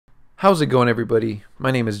How's it going, everybody? My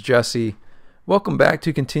name is Jesse. Welcome back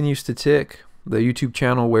to Continues to Tick, the YouTube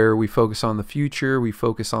channel where we focus on the future, we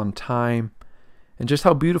focus on time, and just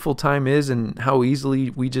how beautiful time is and how easily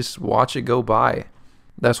we just watch it go by.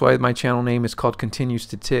 That's why my channel name is called Continues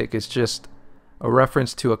to Tick. It's just a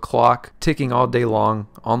reference to a clock ticking all day long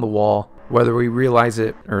on the wall. Whether we realize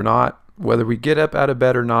it or not, whether we get up out of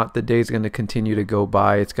bed or not, the day's going to continue to go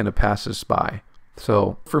by. It's going to pass us by.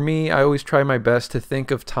 So for me, I always try my best to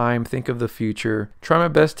think of time, think of the future, try my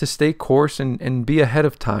best to stay course and be ahead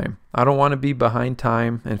of time. I don't want to be behind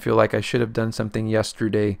time and feel like I should have done something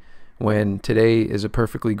yesterday when today is a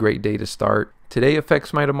perfectly great day to start. Today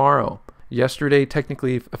affects my tomorrow. Yesterday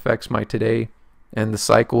technically affects my today, and the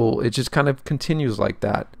cycle, it just kind of continues like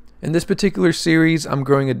that. In this particular series, I'm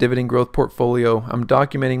growing a dividend growth portfolio. I'm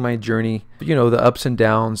documenting my journey, the ups and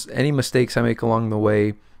downs, any mistakes I make along the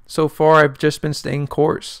way. So far, I've just been staying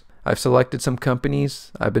course. I've selected some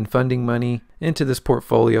companies. I've been funding money into this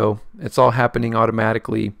portfolio. It's all happening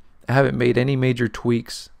automatically. I haven't made any major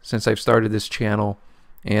tweaks since I've started this channel,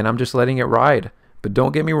 and I'm just letting it ride. But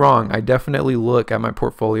don't get me wrong, I definitely look at my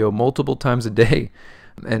portfolio multiple times a day,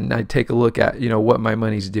 and I take a look at, what my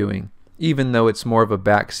money's doing, even though it's more of a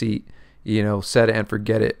backseat, set it and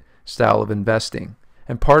forget it style of investing.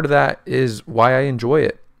 And part of that is why I enjoy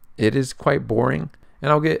it. It is quite boring. And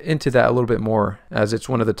I'll get into that a little bit more as it's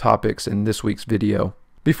one of the topics in this week's video.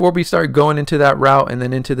 Before we start going into that route and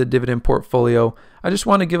then into the dividend portfolio, I just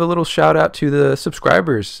want to give a little shout out to the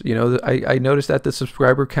subscribers. I noticed that the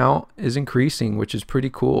subscriber count is increasing, which is pretty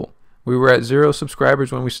cool. We were at 0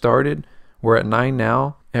 subscribers when we started. We're at 9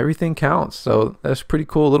 now. Everything counts. So that's pretty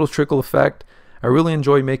cool. A little trickle effect. I really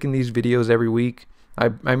enjoy making these videos every week. I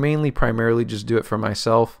primarily just do it for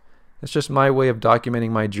myself. It's just my way of documenting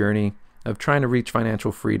my journey of trying to reach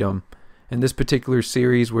financial freedom. In this particular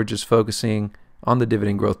series, we're just focusing on the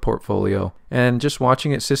dividend growth portfolio and just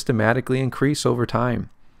watching it systematically increase over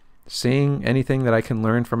time, seeing anything that I can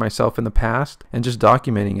learn from myself in the past and just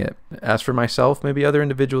documenting it. As for myself, maybe other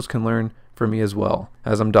individuals can learn from me as well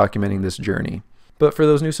as I'm documenting this journey. But for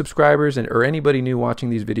those new subscribers or anybody new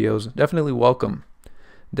watching these videos, definitely welcome.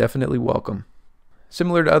 Definitely welcome.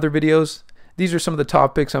 Similar to other videos, these are some of the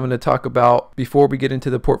topics I'm going to talk about before we get into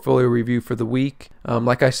the portfolio review for the week.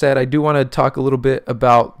 Like I said, I do want to talk a little bit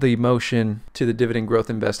about the motion to the dividend growth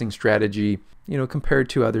investing strategy, compared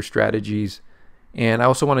to other strategies. And I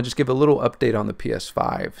also want to just give a little update on the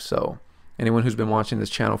PS5. So anyone who's been watching this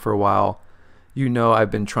channel for a while,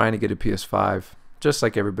 I've been trying to get a PS5 just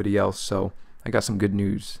like everybody else. So I got some good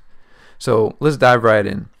news. So let's dive right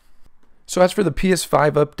in. So as for the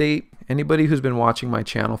PS5 update, anybody who's been watching my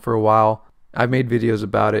channel for a while, I've made videos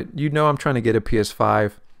about it. I'm trying to get a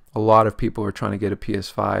PS5. A lot of people are trying to get a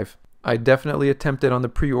PS5. I definitely attempted on the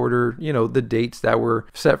pre-order, the dates that were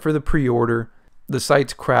set for the pre-order. The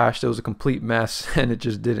sites crashed. It was a complete mess and it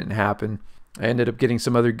just didn't happen. I ended up getting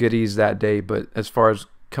some other goodies that day, but as far as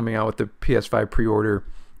coming out with the PS5 pre-order,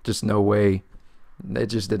 just no way. It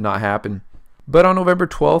just did not happen. But on November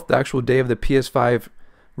 12th, the actual day of the PS5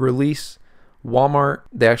 release, Walmart,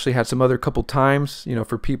 they actually had some other couple times,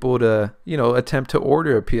 for people to, attempt to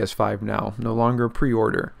order a PS5 now, no longer a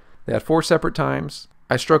pre-order. They had 4 separate times.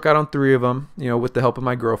 I struck out on 3 of them, with the help of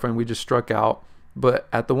my girlfriend. We just struck out. But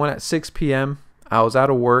at the one at 6 p.m., I was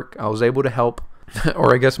out of work. I was able to help,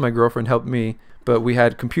 or I guess my girlfriend helped me. But we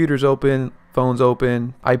had computers open, phones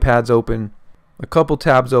open, iPads open, a couple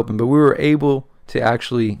tabs open, but we were able to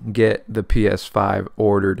actually get the PS5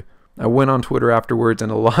 ordered. I went on Twitter afterwards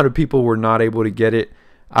and a lot of people were not able to get it.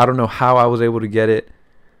 I don't know how I was able to get it.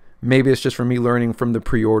 Maybe it's just from me learning from the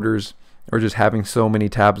pre-orders or just having so many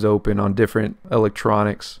tabs open on different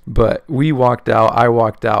electronics. But I walked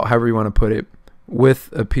out, however you want to put it, with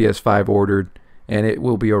a PS5 ordered, and it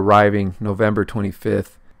will be arriving November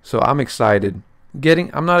 25th. So I'm excited.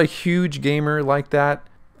 I'm not a huge gamer like that.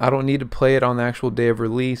 I don't need to play it on the actual day of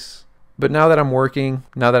release. But now that I'm working,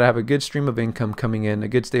 now that I have a good stream of income coming in, a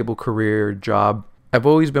good stable career, job, I've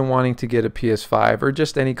always been wanting to get a PS5 or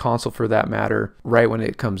just any console for that matter right when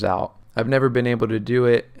it comes out. I've never been able to do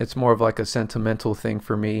it. It's more of like a sentimental thing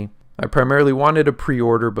for me. I primarily wanted a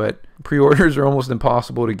pre-order, but pre-orders are almost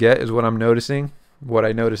impossible to get is what I'm noticing, what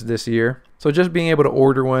I noticed this year. So just being able to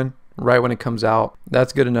order one right when it comes out,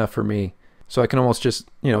 that's good enough for me. So I can almost just,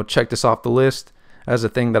 check this off the list as a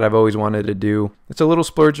thing that I've always wanted to do. It's a little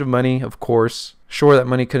splurge of money, of course. Sure, that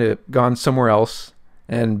money could have gone somewhere else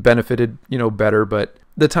and benefited, better, but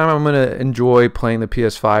the time I'm going to enjoy playing the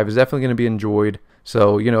PS5 is definitely going to be enjoyed.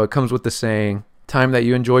 So, it comes with the saying, time that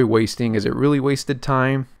you enjoy wasting, is it really wasted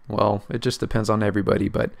time? Well, it just depends on everybody,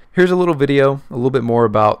 but here's a little video, a little bit more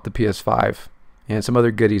about the PS5. and some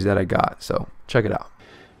other goodies that I got. So check it out.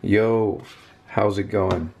 Yo, how's it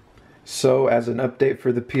going? So as an update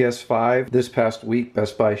for the PS5, this past week,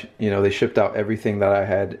 Best Buy, they shipped out everything that I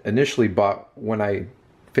had initially bought when I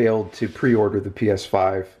failed to pre-order the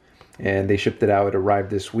PS5, and they shipped it out. It arrived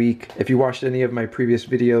this week. If you watched any of my previous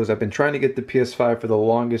videos, I've been trying to get the PS5 for the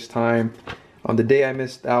longest time. On the day I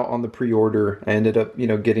missed out on the pre-order, I ended up,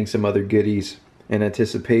 getting some other goodies in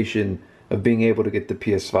anticipation of being able to get the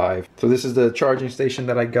PS5. So this is the charging station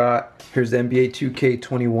that I got. Here's the NBA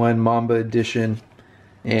 2K21 Mamba Edition.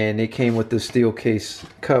 And it came with the steel case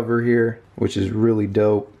cover here, which is really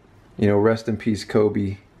dope. Rest in peace,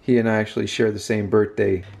 Kobe. He and I actually share the same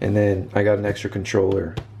birthday. And then I got an extra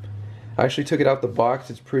controller. I actually took it out the box.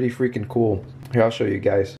 It's pretty freaking cool. Here, I'll show you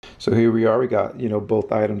guys. So here we are. We got,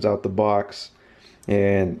 both items out the box.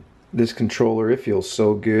 And this controller, it feels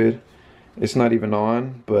so good. It's not even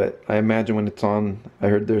on, but I imagine when it's on, I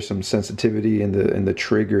heard there's some sensitivity in the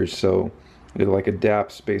triggers, so it like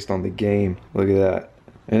adapts based on the game. Look at that.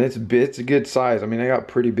 And it's a good size. I mean, I got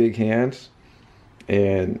pretty big hands,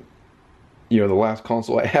 and the last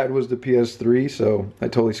console I had was the PS3, so I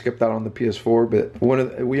totally skipped out on the PS4. But one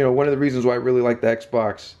of the reasons why I really like the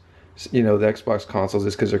Xbox, the Xbox consoles,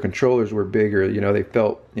 is because their controllers were bigger. They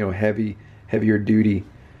felt heavier duty.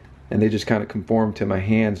 And they just kind of conform to my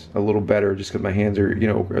hands a little better, just because my hands are,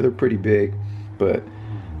 they're pretty big. But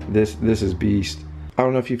this is beast. I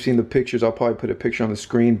don't know if you've seen the pictures. I'll probably put a picture on the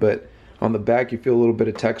screen, but on the back you feel a little bit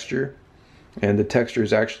of texture, and the texture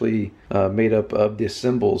is actually made up of the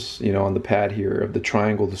symbols, on the pad here, of the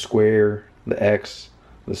triangle, the square, the X,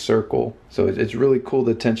 the circle. So it's really cool,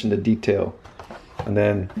 the attention to detail. And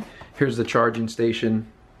then here's the charging station.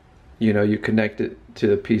 You connect it to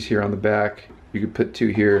the piece here on the back. You could put two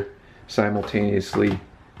here simultaneously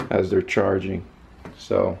as they're charging.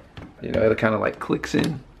 So, it kind of like clicks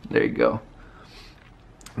in. There you go.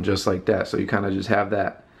 Just like that. So you kind of just have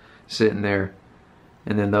that sitting there.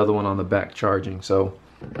 And then the other one on the back charging. So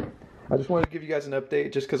I just wanted to give you guys an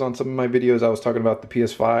update, just because on some of my videos I was talking about the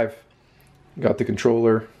PS5. Got the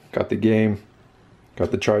controller, got the game,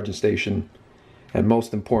 got the charging station, and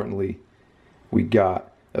most importantly, we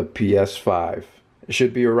got a PS5. It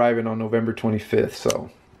should be arriving on November 25th, so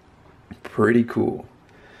pretty cool.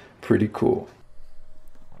 Pretty cool.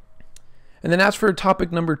 And then as for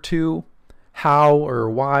topic number 2, how or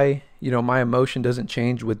why, my emotion doesn't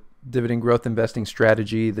change with dividend growth investing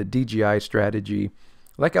strategy, the DGI strategy.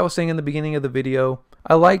 Like I was saying in the beginning of the video,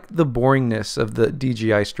 I like the boringness of the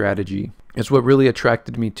DGI strategy. It's what really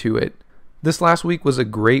attracted me to it. This last week was a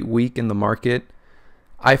great week in the market.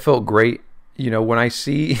 I felt great. When I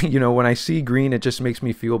see, when I see green, it just makes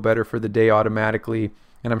me feel better for the day automatically.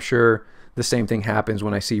 And I'm sure the same thing happens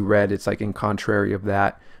when I see red. It's like in contrary of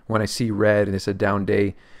that. When I see red and it's a down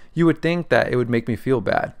day, you would think that it would make me feel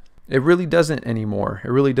bad. It really doesn't anymore.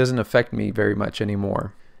 It really doesn't affect me very much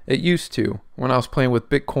anymore. It used to. When I was playing with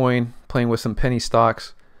Bitcoin, playing with some penny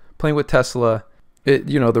stocks, playing with Tesla,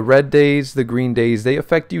 the red days, the green days, they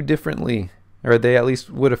affect you differently, or they at least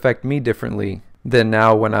would affect me differently than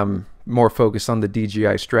now when I'm more focused on the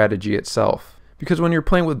DGI strategy itself. Because when you're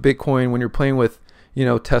playing with Bitcoin, when you're playing with,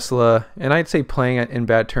 Tesla, and I'd say playing it in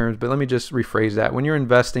bad terms, but let me just rephrase that. When you're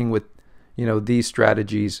investing with, these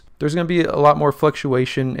strategies, there's going to be a lot more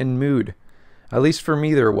fluctuation in mood. At least for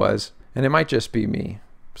me there was, and it might just be me.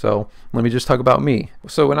 So let me just talk about me.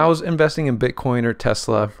 So when I was investing in Bitcoin or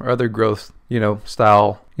Tesla or other growth,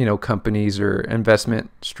 style, companies or investment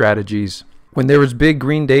strategies, when there was big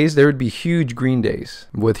green days, there would be huge green days.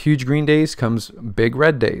 With huge green days comes big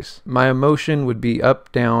red days. My emotion would be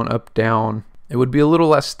up, down, up, down. It would be a little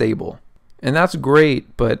less stable. And that's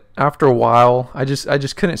great, but after a while, I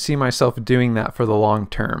just couldn't see myself doing that for the long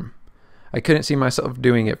term. I couldn't see myself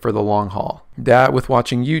doing it for the long haul. That with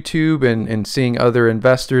watching YouTube and seeing other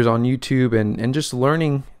investors on YouTube and just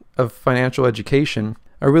learning of financial education,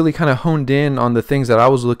 I really kind of honed in on the things that I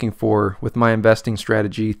was looking for with my investing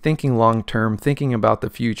strategy, thinking long term, thinking about the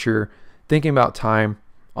future, thinking about time,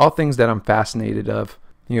 all things that I'm fascinated of.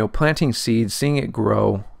 Planting seeds, seeing it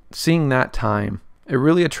grow, seeing that time. It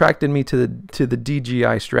really attracted me to the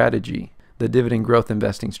DGI strategy, the dividend growth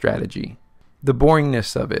investing strategy. The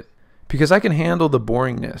boringness of it. Because I can handle the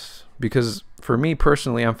boringness. Because for me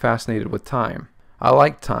personally, I'm fascinated with time. I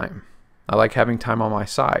like time. I like having time on my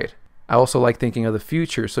side. I also like thinking of the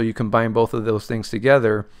future. So you combine both of those things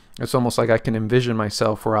together, it's almost like I can envision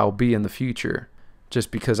myself where I'll be in the future.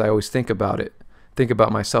 Just because I always think about it. Think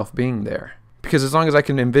about myself being there. Because as long as I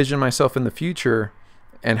can envision myself in the future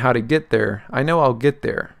and how to get there, I know I'll get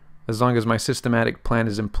there. As long as my systematic plan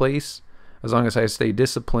is in place, as long as I stay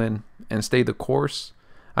disciplined and stay the course,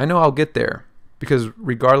 I know I'll get there. because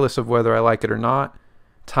regardless of whether I like it or not,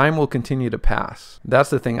 time will continue to pass. That's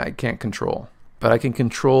the thing I can't control. But I can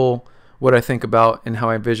control what I think about and how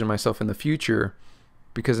I envision myself in the future,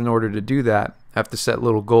 because in order to do that, I have to set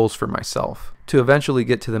little goals for myself to eventually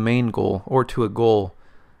get to the main goal or to a goal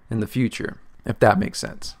in the future, if that makes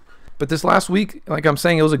sense. But this last week, like I'm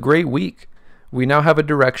saying, it was a great week. We now have a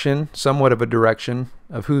direction, somewhat of a direction,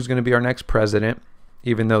 of who's going to be our next president,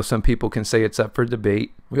 even though some people can say it's up for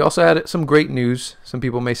debate. We also had some great news. Some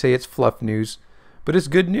people may say it's fluff news, but it's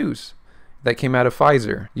good news that came out of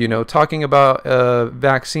Pfizer. You know, talking about a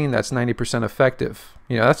vaccine that's 90% effective.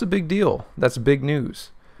 You know, that's a big deal. That's big news.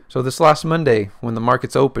 So this last Monday, when the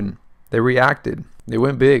markets opened, they reacted. They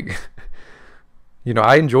went big. You know,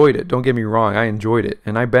 I enjoyed it. Don't get me wrong. I enjoyed it,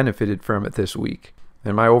 and I benefited from it this week.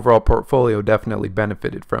 And my overall portfolio definitely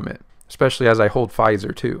benefited from it, especially as I hold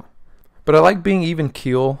Pfizer too. But I like being even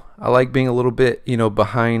keel. I like being a little bit,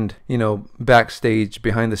 behind, backstage,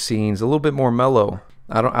 behind the scenes, a little bit more mellow.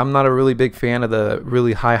 I'm not a really big fan of the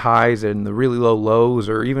really high highs and the really low lows,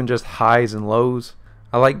 or even just highs and lows.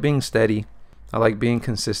 I like being steady. I like being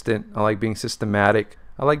consistent. I like being systematic.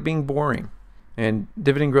 I like being boring. And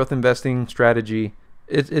dividend growth investing strategy,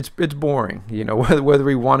 it's boring, whether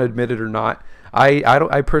we want to admit it or not.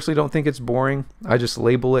 I personally don't think it's boring. I just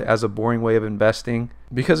label it as a boring way of investing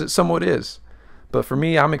because it somewhat is. But for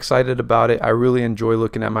me, I'm excited about it. I really enjoy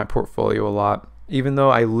looking at my portfolio a lot, even though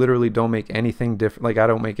I literally don't make anything different. Like, I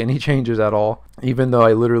don't make any changes at all, even though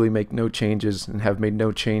I literally make no changes and have made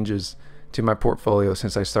no changes to my portfolio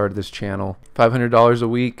since I started this channel. $500 a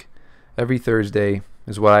week every Thursday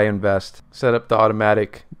is what I invest. Set up the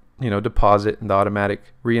automatic deposit and the automatic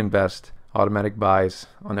reinvest, automatic buys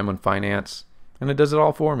on M1 Finance, and it does it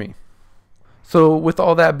all for me. So with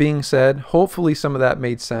all that being said, hopefully some of that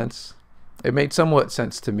made sense. It made somewhat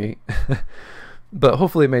sense to me, but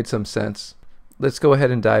hopefully it made some sense. Let's go ahead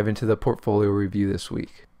and dive into the portfolio review this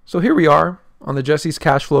week. So here we are on the Jesse's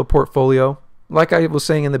Cash Flow portfolio. Like I was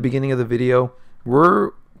saying in the beginning of the video,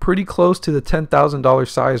 we're pretty close to the $10,000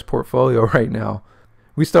 size portfolio right now.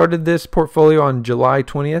 We started this portfolio on July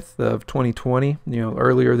 20th of 2020,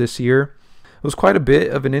 earlier this year. It was quite a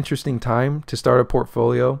bit of an interesting time to start a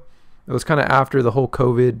portfolio. It was kind of after the whole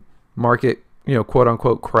COVID market, quote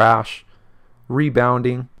unquote crash,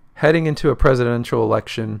 rebounding, heading into a presidential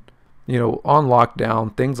election, on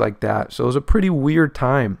lockdown, things like that. So it was a pretty weird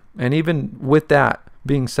time. And even with that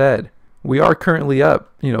being said, we are currently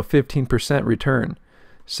up, 15% return,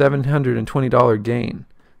 $720 gain.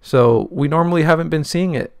 So we normally haven't been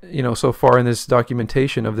seeing it, so far in this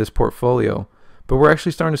documentation of this portfolio, but we're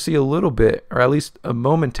actually starting to see a little bit, or at least a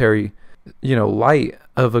momentary, light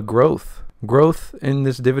of a growth in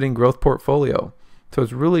this dividend growth portfolio. So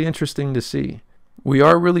it's really interesting to see. We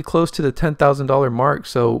are really close to the $10,000 mark,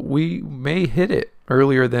 so we may hit it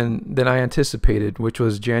earlier than I anticipated, which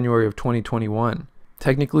was January of 2021.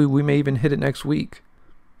 Technically, we may even hit it next week.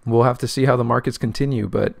 We'll have to see how the markets continue,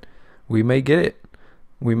 but we may get it.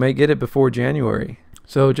 We may get it before January.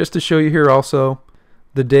 So just to show you here also,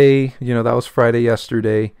 the day, that was Friday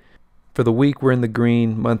yesterday. For the week, we're in the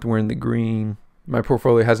green. Month, we're in the green. My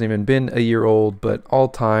portfolio hasn't even been a year old, but all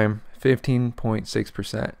time,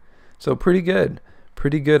 15.6%. So pretty good.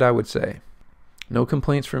 Pretty good, I would say. No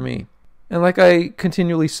complaints from me. And like I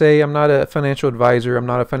continually say, I'm not a financial advisor. I'm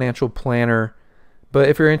not a financial planner. But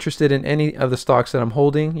if you're interested in any of the stocks that I'm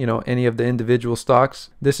holding, any of the individual stocks,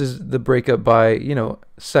 this is the breakup by,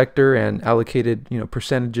 sector and allocated,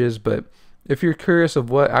 percentages. But if you're curious of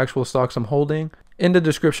what actual stocks I'm holding, in the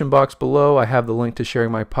description box below, I have the link to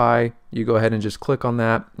sharing my pie. You go ahead and just click on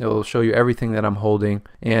that. It'll show you everything that I'm holding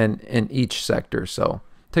and in each sector. So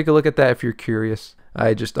take a look at that if you're curious.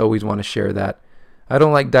 I just always want to share that. I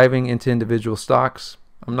don't like diving into individual stocks.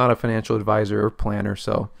 I'm not a financial advisor or planner,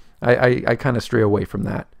 so I kind of stray away from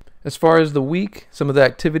that. As far as the week, some of the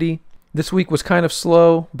activity, this week was kind of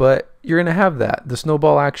slow, but you're going to have that. The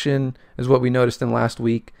snowball action is what we noticed in last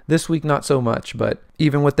week. This week, not so much, but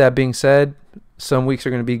even with that being said, some weeks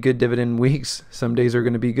are going to be good dividend weeks. Some days are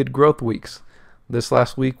going to be good growth weeks. This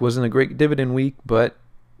last week wasn't a great dividend week, but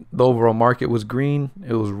the overall market was green.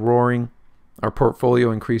 It was roaring. Our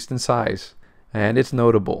portfolio increased in size, and it's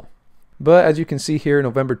notable. But as you can see here,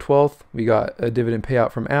 November 12th, we got a dividend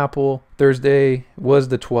payout from Apple. Thursday was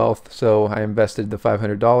the 12th, so I invested the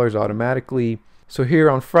 $500 automatically. So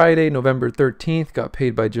here on Friday, November 13th, got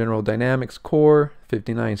paid by General Dynamics Core,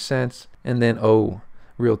 59 cents. And then,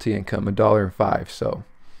 Realty Income, $1.05.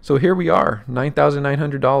 So here we are,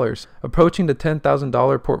 $9,900, approaching the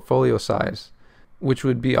 $10,000 portfolio size, which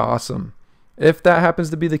would be awesome. If that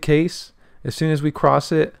happens to be the case, as soon as we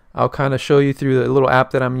cross it, I'll kind of show you through the little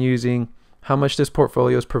app that I'm using how much this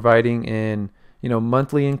portfolio is providing in,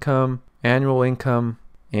 monthly income, annual income,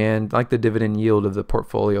 and like the dividend yield of the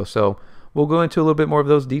portfolio. So we'll go into a little bit more of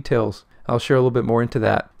those details. I'll share a little bit more into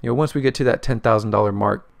that, once we get to that $10,000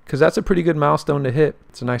 mark, because that's a pretty good milestone to hit.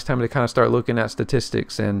 It's a nice time to kind of start looking at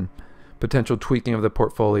statistics and potential tweaking of the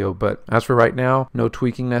portfolio. But as for right now, no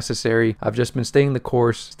tweaking necessary. I've just been staying the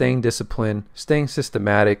course, staying disciplined, staying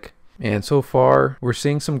systematic. And so far, we're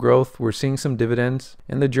seeing some growth, we're seeing some dividends,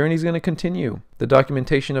 and the journey is going to continue. The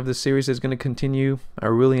documentation of this series is going to continue. I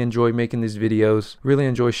really enjoy making these videos, really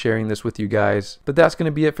enjoy sharing this with you guys. But that's going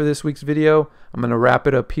to be it for this week's video. I'm going to wrap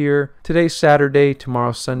it up here. Today's Saturday,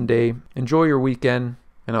 tomorrow's Sunday. Enjoy your weekend,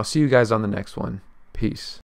 and I'll see you guys on the next one. Peace.